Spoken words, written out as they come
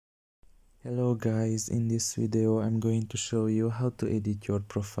Hello guys, in this video I'm going to show you how to edit your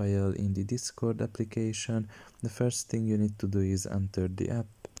profile in the Discord application. The first thing you need to do is enter the app.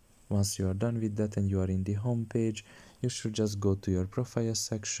 Once you are done with that and you are in the home page, you should just go to your profile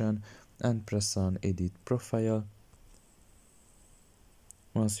section and press on edit profile.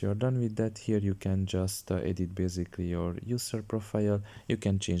 Once you are done with that, here you can just edit basically your user profile. You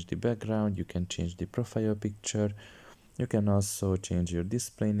can change the background, you can change the profile picture. You can also change your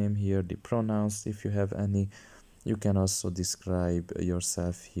display name here, the pronouns if you have any. You can also describe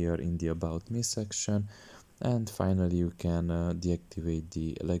yourself here in the About Me section. And finally, you can deactivate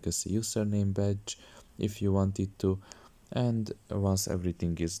the legacy username badge if you wanted to. And once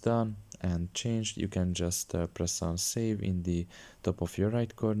everything is done and changed, you can just press on save in the top of your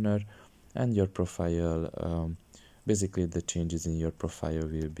right corner, and your profile, basically the changes in your profile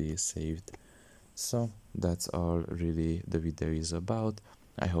will be saved. So that's all really the video is about.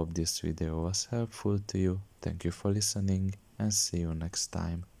 I hope this video was helpful to you. Thank you for listening and see you next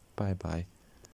time. Bye bye.